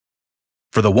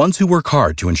For the ones who work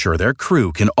hard to ensure their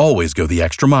crew can always go the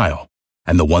extra mile,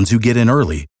 and the ones who get in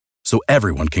early so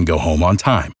everyone can go home on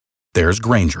time, there's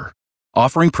Grainger,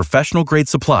 offering professional-grade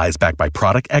supplies backed by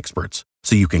product experts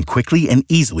so you can quickly and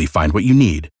easily find what you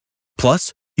need.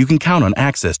 Plus, you can count on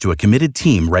access to a committed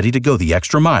team ready to go the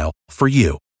extra mile for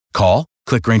you. Call,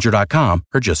 click Grainger.com,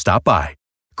 or just stop by.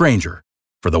 Grainger,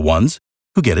 for the ones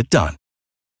who get it done.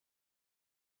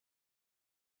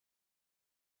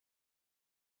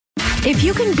 If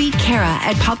you can beat Kara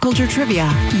at Pop Culture Trivia,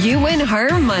 you win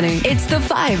her money. It's the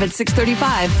 5 at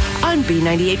 6:35 on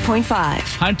B98.5.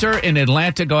 Hunter in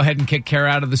Atlanta, go ahead and kick Kara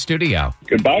out of the studio.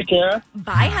 Goodbye, Kara.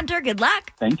 Bye, Hunter. Good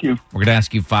luck. Thank you. We're going to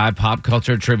ask you 5 pop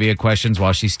culture trivia questions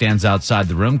while she stands outside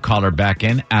the room. Call her back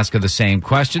in, ask her the same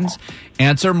questions.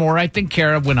 Answer more right than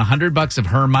Kara, win $100 of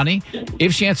her money.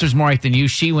 If she answers more right than you,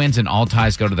 she wins and all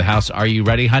ties go to the house. Are you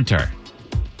ready, Hunter?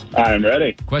 I'm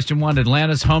ready. Question 1,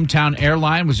 Atlanta's hometown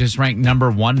airline was just ranked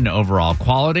number 1 in overall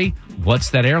quality. What's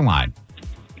that airline?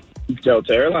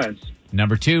 Delta Airlines.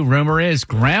 Number 2, rumor is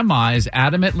Grandma is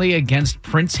adamantly against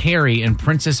Prince Harry and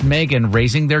Princess Meghan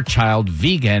raising their child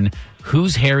vegan.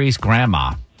 Who's Harry's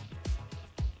grandma?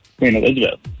 Queen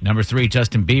Elizabeth. Number 3,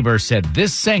 Justin Bieber said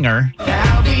this singer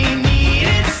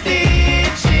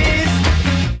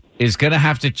is going to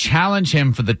have to challenge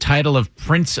him for the title of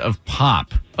Prince of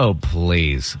Pop. Oh,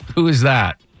 please. Who is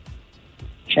that?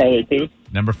 Charlie Puth.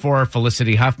 Number 4,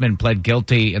 Felicity Huffman pled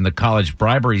guilty in the college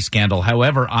bribery scandal.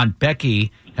 However, Aunt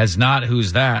Becky has not.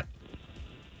 Who's that?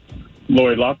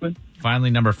 Lori Loughlin. Finally,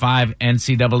 number 5,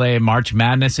 NCAA March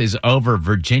Madness is over.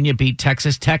 Virginia beat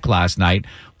Texas Tech last night.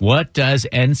 What does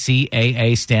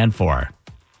NCAA stand for?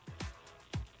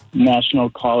 National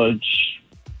College.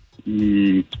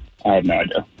 I have no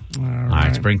idea. All right,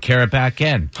 let's bring Kara back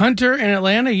in. Hunter in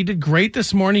Atlanta, you did great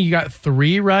this morning. You got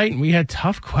 3 right, and we had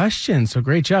tough questions. So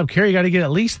great job. Kara, you got to get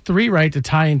at least 3 right to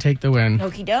tie and take the win.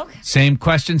 Okie doke. Same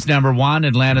questions. Number 1,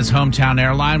 Atlanta's hometown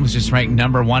airline was just ranked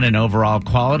number 1 in overall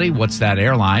quality. What's that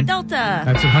airline? Delta.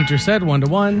 That's what Hunter said,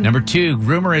 1-1. Number 2,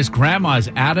 rumor is Grandma is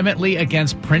adamantly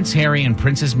against Prince Harry and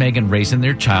Princess Meghan raising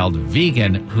their child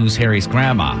vegan. Who's Harry's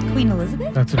grandma? Queen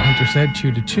Elizabeth. That's what Hunter said,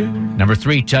 2-2. Number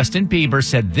 3, Justin Bieber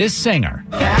said this singer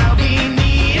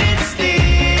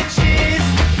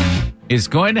is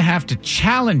going to have to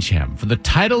challenge him for the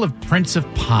title of Prince of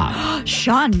Pop.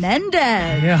 Shawn Mendes.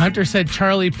 Yeah, Hunter said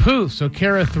Charlie Puth. So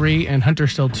Kara 3 and Hunter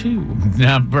still 2.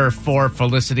 Number 4,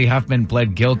 Felicity Huffman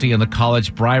pled guilty in the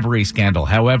college bribery scandal.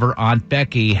 However, Aunt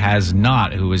Becky has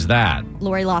not. Who is that?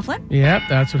 Lori Loughlin. Yep,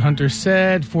 that's what Hunter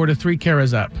said. 4-3,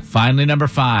 Kara's up. Finally, number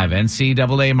 5,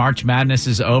 NCAA March Madness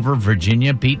is over.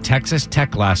 Virginia beat Texas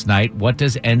Tech last night. What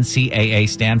does NCAA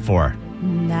stand for?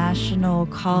 National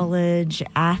College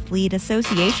Athlete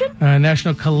Association.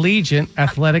 National Collegiate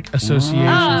Athletic Association.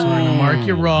 So we're going to mark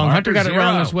you wrong. Hunter got it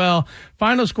wrong as well.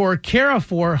 Final score, Kara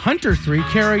 4, Hunter 3.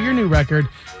 Kara, your new record,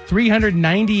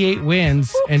 398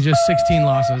 wins and just 16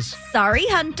 losses. Sorry,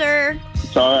 Hunter.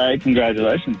 It's all right.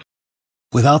 Congratulations.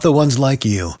 Without the ones like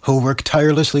you, who work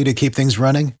tirelessly to keep things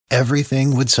running,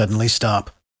 everything would suddenly stop.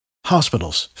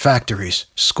 Hospitals, factories,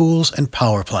 schools, and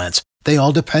power plants, they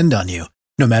all depend on you.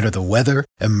 No matter the weather,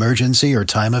 emergency, or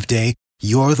time of day,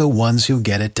 you're the ones who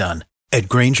get it done. At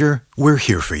Grainger, we're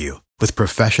here for you with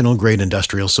professional-grade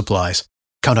industrial supplies.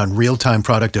 Count on real-time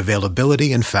product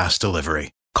availability and fast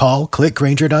delivery. Call, click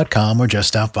Grainger.com, or just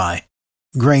stop by.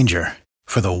 Grainger,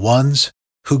 for the ones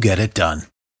who get it done.